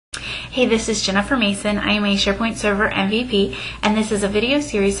Hey, this is Jennifer Mason. I am a SharePoint Server MVP, and this is a video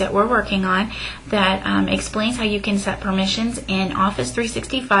series that we're working on that explains how you can set permissions in Office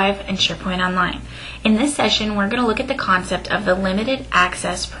 365 and SharePoint Online. In this session, we're going to look at the concept of the limited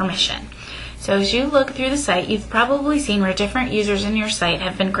access permission. So as you look through the site, you've probably seen where different users in your site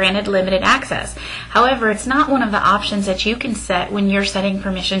have been granted limited access. However, it's not one of the options that you can set when you're setting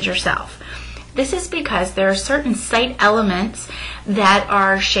permissions yourself. This is because there are certain site elements that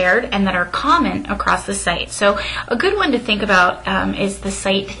are shared and that are common across the site. So a good one to think about is the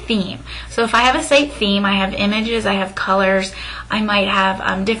site theme. So if I have a site theme, I have images, I have colors, I might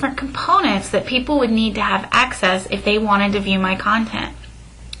have different components that people would need to have access if they wanted to view my content.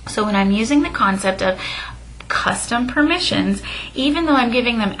 So when I'm using the concept of custom permissions, even though I'm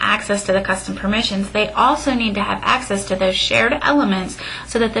giving them access to the custom permissions, they also need to have access to those shared elements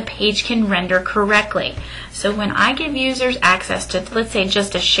so that the page can render correctly. So when I give users access to, let's say,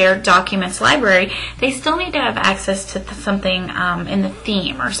 just a shared documents library, they still need to have access to something in the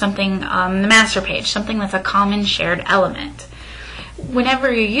theme or something on the master page, something that's a common shared element.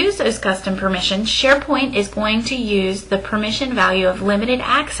 Whenever you use those custom permissions, SharePoint is going to use the permission value of limited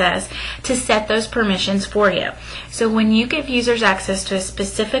access to set those permissions for you. So when you give users access to a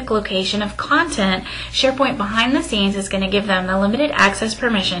specific location of content, SharePoint behind the scenes is going to give them the limited access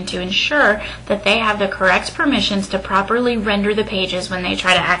permission to ensure that they have the correct permissions to properly render the pages when they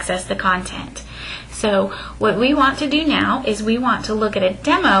try to access the content. So what we want to do now is we want to look at a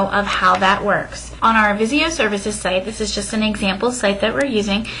demo of how that works. On our Visio Services site, this is just an example site that we're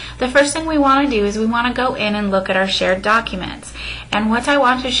using, the first thing we want to do is we want to go in and look at our shared documents. And what I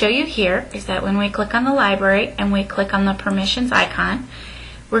want to show you here is that when we click on the library and we click on the permissions icon,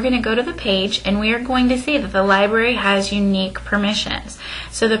 we're going to go to the page and we are going to see that the library has unique permissions.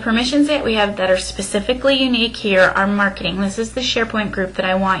 So the permissions that we have that are specifically unique here are marketing. This is the SharePoint group that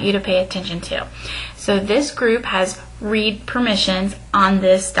I want you to pay attention to. So this group has read permissions on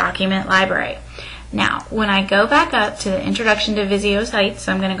this document library. Now, when I go back up to the Introduction to Visio Sites,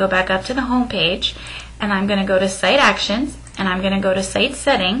 so I'm going to go back up to the home page and I'm going to go to Site Actions and I'm going to go to Site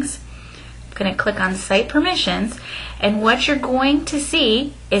Settings. I'm going to click on Site Permissions, and what you're going to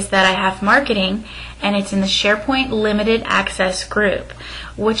see is that I have marketing and it's in the SharePoint Limited Access group.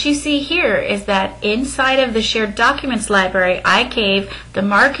 What you see here is that inside of the Shared Documents library, I gave the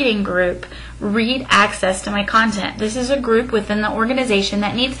marketing group read access to my content. This is a group within the organization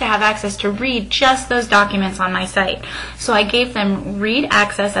that needs to have access to read just those documents on my site. So I gave them read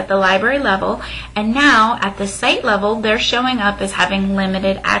access at the library level, and now at the site level, they're showing up as having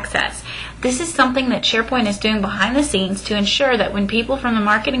limited access. This is something that SharePoint is doing behind the scenes to ensure that when people from the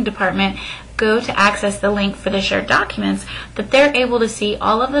marketing department go to access the link for the shared documents, that they're able to see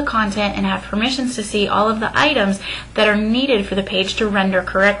all of the content and have permissions to see all of the items that are needed for the page to render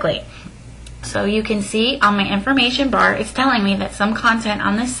correctly. So you can see on my information bar, it's telling me that some content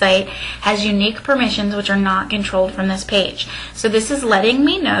on this site has unique permissions which are not controlled from this page. So this is letting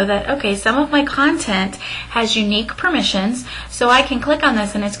me know that, okay, some of my content has unique permissions, so I can click on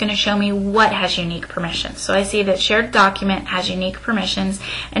this and it's going to show me what has unique permissions. So I see that shared document has unique permissions,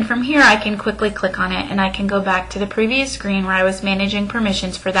 and from here I can quickly click on it and I can go back to the previous screen where I was managing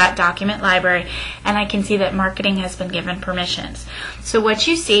permissions for that document library, and I can see that marketing has been given permissions. So what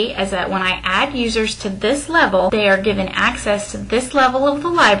you see is that when I add users to this level, they are given access to this level of the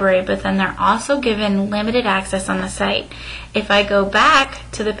library, but then they're also given limited access on the site. If I go back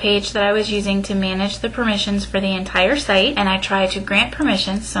to the page that I was using to manage the permissions for the entire site and I try to grant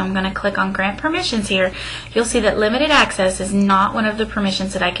permissions, so I'm going to click on grant permissions here, you'll see that limited access is not one of the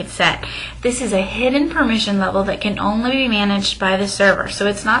permissions that I could set. This is a hidden permission level that can only be managed by the server, so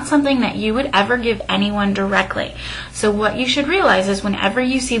it's not something that you would ever give anyone directly. So what you should realize is whenever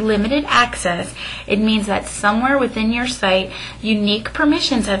you see limited access, it means that somewhere within your site unique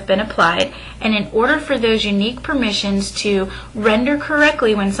permissions have been applied, and in order for those unique permissions to render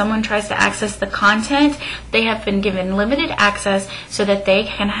correctly when someone tries to access the content, they have been given limited access so that they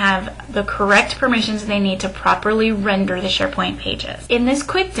can have the correct permissions they need to properly render the SharePoint pages. In this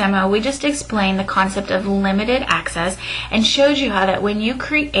quick demo, we just explained the concept of limited access and showed you how that when you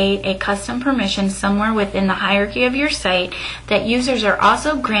create a custom permission somewhere within the hierarchy of your site, that users are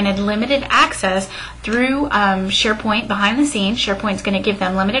also granted limited access through SharePoint behind the scenes. SharePoint's going to give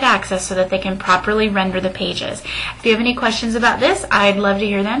them limited access so that they can properly render the pages. If you have any questions about this, I'd love to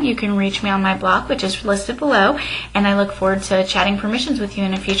hear them. You can reach me on my blog, which is listed below, and I look forward to chatting permissions with you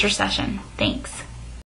in a future session. Thanks.